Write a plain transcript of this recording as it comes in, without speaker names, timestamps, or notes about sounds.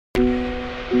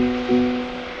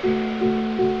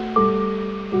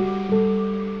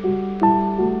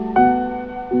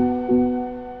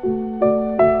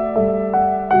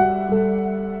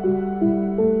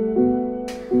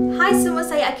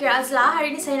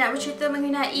saya nak bercerita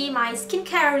mengenai my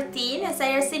skincare routine.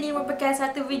 Saya rasa ni merupakan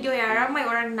satu video yang ramai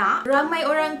orang nak. Ramai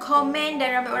orang komen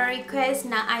dan ramai orang request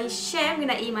nak I share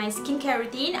mengenai my skincare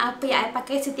routine. Apa yang I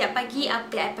pakai setiap pagi,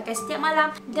 apa yang I pakai setiap malam,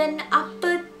 dan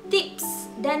apa tips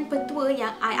dan petua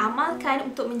yang I amalkan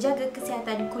untuk menjaga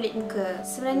kesihatan kulit muka.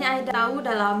 Sebenarnya I dah tahu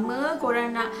dah lama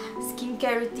korang nak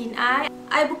skincare routine I.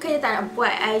 I bukannya tak nak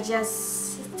buat, I just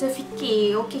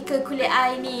terfikir okey ke kulit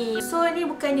I ni. So ni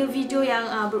bukannya video yang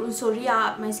berunsur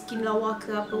riak, my skin lawa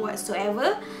ke apa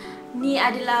whatsoever. Ni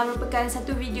adalah merupakan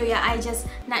satu video yang I just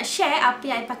nak share apa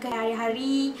yang I pakai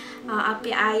hari-hari, apa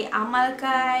yang I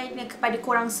amalkan kepada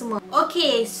korang semua.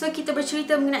 Okay, so kita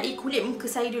bercerita mengenai kulit muka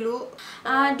saya dulu.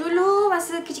 Dulu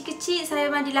masa kecil-kecil saya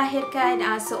memang dilahirkan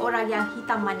seorang yang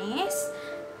hitam manis.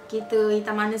 Kita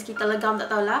hitam manis, kita legam tak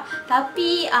tahulah.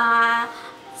 Tapi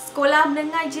sekolah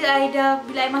menengah je I dah,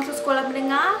 bila I masuk sekolah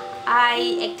menengah,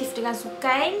 I aktif dengan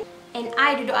sukan. And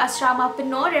I duduk asrama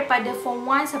penuh daripada form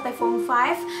 1 sampai form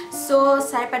 5. So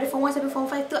daripada form 1 sampai form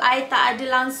 5 tu I tak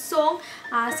ada langsung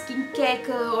skincare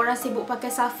ke. Orang sibuk pakai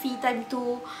Safi time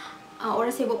tu,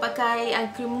 orang sibuk pakai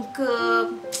krim muka.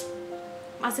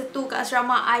 Masa tu kat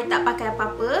asrama I tak pakai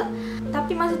apa-apa.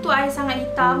 Tapi masa tu I sangat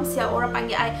hitam. Siap orang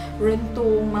panggil I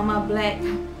rentung, Mama Black,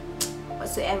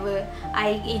 whatsoever.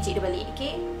 I ejek dia balik,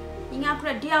 okay? Ingat aku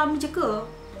nak diam je ke?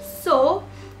 So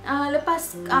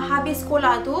lepas habis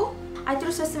sekolah tu, I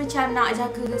terus rasa macam nak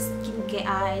jaga skincare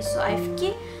I. So I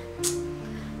fikir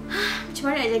macam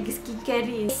mana nak jaga skincare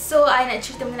ni. So I nak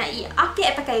cerita mengenai apa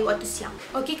yang I pakai waktu siang.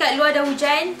 Okay, kat luar ada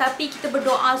hujan, tapi kita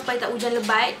berdoa supaya tak hujan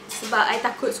lebat. Sebab I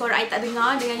takut suara I tak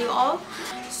dengar dengan you all.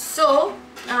 So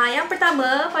yang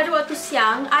pertama, pada waktu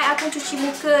siang I akan cuci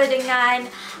muka dengan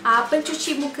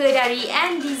pencuci muka dari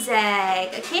NDZ.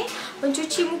 Okay,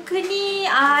 pencuci muka ni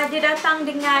dia datang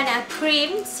dengan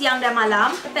krim siang dan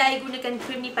malam. Tapi I gunakan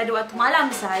krim ni pada waktu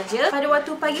malam saja. Pada waktu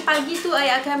pagi-pagi tu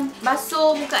I akan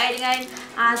basuh muka I dengan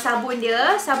sabun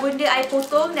dia. Sabun dia I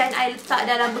potong dan I letak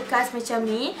dalam bekas macam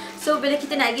ni. So bila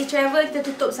kita nak pergi travel, kita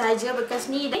tutup saja bekas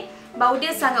ni. Bau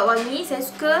dia sangat wangi, saya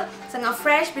suka, sangat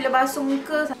fresh bila basuh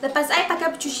muka. Lepas I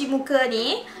pakai pencuci muka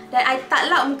ni dan I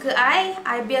tak lap muka I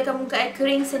biarkan muka I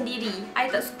kering sendiri. I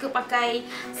tak suka pakai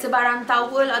sebarang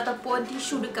towel ataupun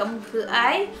tisu dekat muka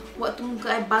I waktu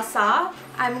muka I basah.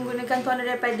 I menggunakan toner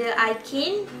daripada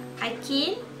Aiken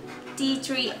Tea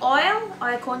Tree Oil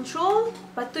Control.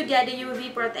 Lepas tu dia ada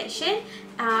UV Protection.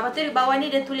 Lepas tu di bawah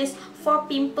ni dia tulis for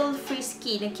pimple free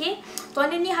skin. Okay,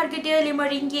 toner ni harga dia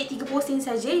RM5.30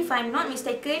 saja, if I'm not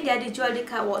mistaken. Dia ada jual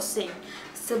dekat Watson.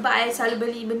 Sebab I selalu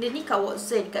beli benda ni kat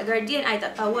Watson. Kat Guardian I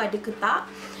tak tahu ada ke tak.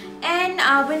 And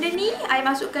benda ni I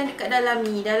masukkan dekat dalam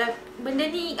ni. Benda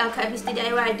ni kat Mr.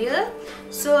 DIY ada.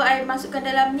 So I masukkan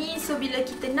dalam ni. So bila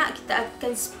kita nak, kita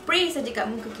akan spray saja kat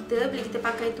muka kita. Bila kita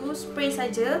pakai tu, spray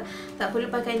saja, tak perlu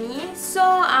pakai ni. So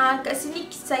kat sini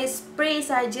saya spray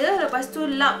saja. Lepas tu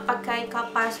lap pakai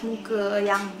kapas muka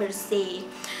yang bersih.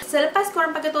 Selepas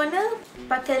korang pakai toner,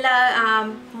 pakailah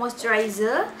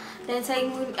moisturizer. Dan saya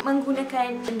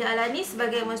menggunakan benda Alani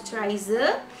sebagai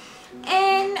moisturizer.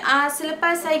 And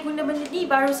selepas saya guna benda ni,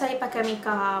 baru saya pakai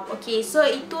makeup. Okay, so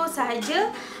itu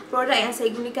sahaja produk yang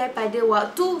saya gunakan pada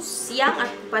waktu siang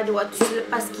atau pada waktu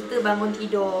selepas kita bangun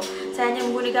tidur. Saya hanya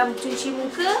menggunakan pencuci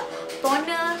muka,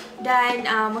 toner dan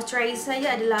moisturizer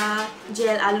saya adalah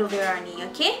gel Aloe Vera ni.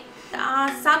 Okay,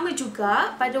 sama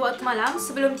juga pada waktu malam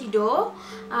sebelum tidur,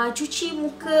 cuci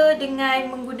muka dengan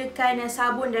menggunakan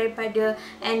sabun daripada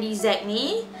NDZ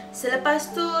ni.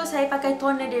 Selepas tu saya pakai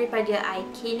toner daripada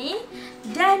Aiken ni.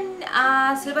 Dan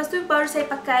selepas tu baru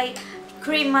saya pakai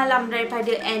krim malam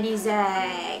daripada NDZ.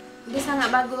 Dia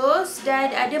sangat bagus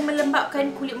dan dia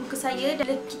melembapkan kulit muka saya.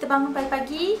 Dan kita bangun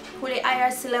pagi-pagi, kulit I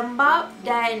rasa lembap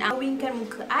dan glowingkan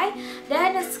muka I.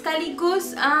 Dan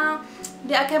sekaligus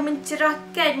dia akan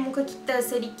mencerahkan muka kita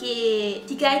sedikit.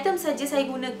 3 item saja saya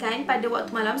gunakan pada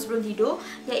waktu malam sebelum tidur,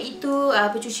 iaitu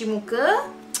pencuci muka,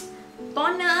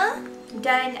 toner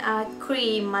dan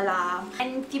krim malam.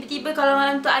 Dan tiba-tiba kalau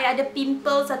malam tu I ada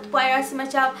pimples ataupun I rasa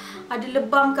macam ada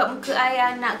lebam kat muka I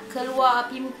yang nak keluar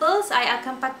pimples, I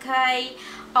akan pakai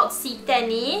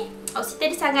Oxytan ni. Oxytan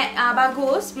ni sangat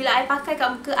bagus. Bila I pakai kat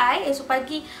muka I, esok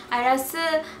pagi I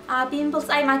rasa pimples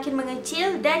I makin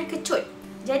mengecil dan kecut.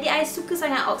 Jadi I suka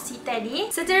sangat Oxytan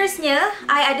ni. Seterusnya,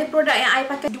 I ada produk yang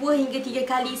I pakai 2 hingga 3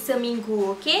 kali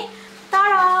seminggu. Okay,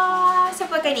 tada!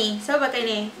 Siapa pakai ni? Siapa pakai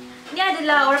ni? Ni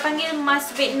adalah orang panggil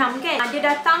mask Vietnam kan?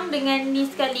 Dia datang dengan ni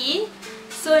sekali.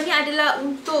 So ni adalah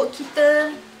untuk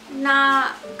kita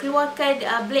nak keluarkan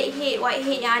blackhead,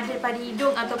 whitehead yang ada pada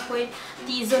hidung ataupun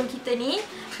T-zone kita ni.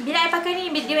 Bila I pakai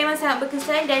ni, dia memang sangat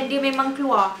berkesan dan dia memang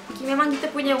keluar. Okay, memang kita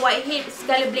punya whitehead,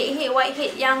 segala blackhead,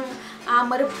 whitehead yang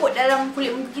mereput dalam kulit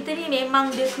muka kita ni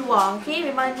memang dia keluar. Okay,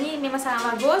 memang ni memang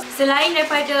sangat bagus. Selain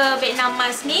daripada Vietnam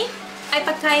Mask ni, I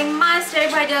pakai mask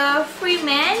daripada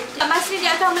Freeman. Mask ni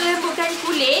dia akan melembutkan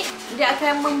kulit. Dia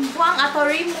akan membuang atau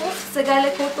remove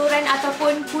segala kotoran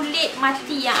ataupun kulit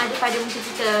mati yang ada pada muka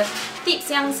kita. Tips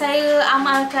yang saya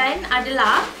amalkan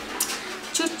adalah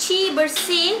cuci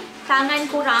bersih tangan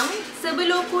korang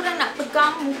sebelum korang nak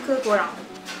pegang muka korang.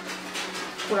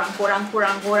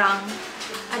 Kurang.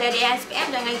 Adik-adik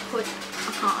SPM jangan ikut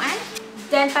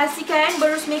Dan pastikan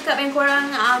berus makeup yang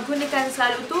korang gunakan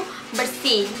selalu tu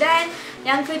bersih. Dan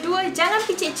yang kedua, jangan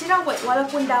picit jerawat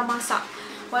walaupun dah masak.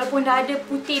 Walaupun dah ada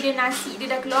putih dia, nasi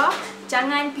dia dah keluar,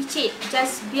 jangan picit,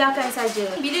 just biarkan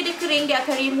saja. Bila dia kering, dia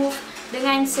akan remove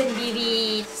dengan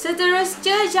sendiri.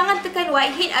 Seterusnya, jangan tekan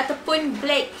whitehead ataupun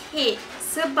blackhead.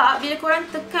 Sebab bila korang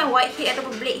tekan whitehead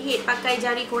ataupun blackhead pakai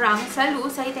jari korang,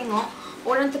 selalu saya tengok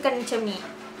orang tekan macam ni.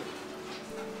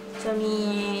 Macam ni,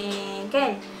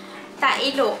 kan? Tak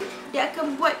elok. Dia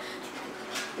akan buat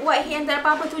whitehead yang tak ada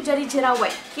apa-apa tu jadi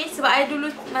jerawat. Okay? Sebab I dulu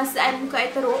masa I muka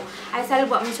I teruk, I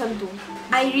selalu buat macam tu.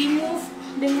 I remove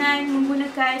dengan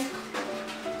menggunakan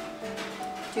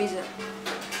tweezer.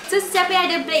 So, sesiapa yang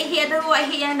ada blackhead atau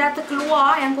whitehead yang dah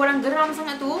terkeluar, yang korang geram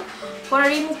sangat tu, korang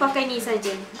remove pakai ni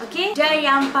saja. Okay? Dan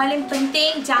yang paling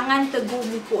penting, jangan tegur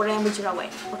muka orang yang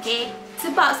berjerawat. Okay?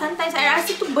 Sebab sometimes I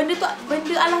rasa tu benda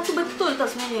Allah tu betul tau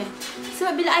sebenarnya.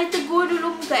 Sebab bila I tegur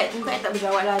dulu muka I tak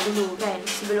berjerawat lah dulu kan.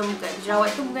 Sebelum muka I berjerawat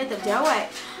tu, muka I tak berjerawat.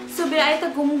 So bila I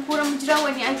tegur muka orang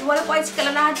berjerawat ni, walaupun I cakap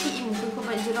dalam hati, muka kau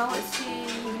banyak jerawat sih.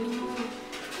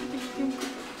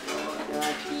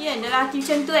 Dalam hati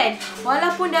macam tu kan.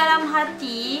 Walaupun dalam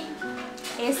hati,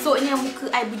 esoknya muka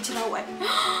I berjerawat.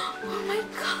 Oh my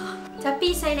god.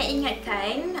 Tapi saya nak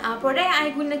ingatkan, produk yang I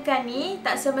gunakan ni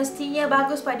tak semestinya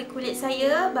bagus pada kulit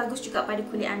saya, bagus juga pada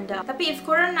kulit anda. Tapi if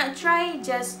korang nak try,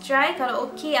 just try. Kalau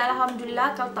okey,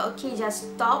 alhamdulillah. Kalau tak okey,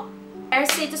 just stop. Saya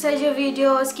rasa itu saja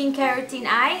video skincare routine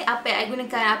I. Apa yang I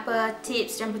gunakan, apa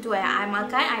tips dan betul yang I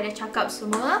amalkan, I dah cakap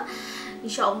semua,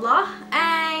 InsyaAllah.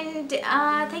 And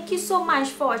thank you so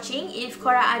much for watching. If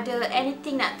korang ada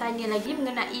anything nak tanya lagi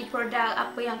mengenai produk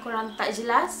apa yang korang tak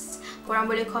jelas, korang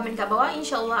boleh komen kat bawah.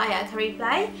 InsyaAllah I akan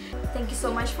reply. Thank you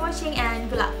so much for watching and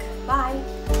good luck. Bye.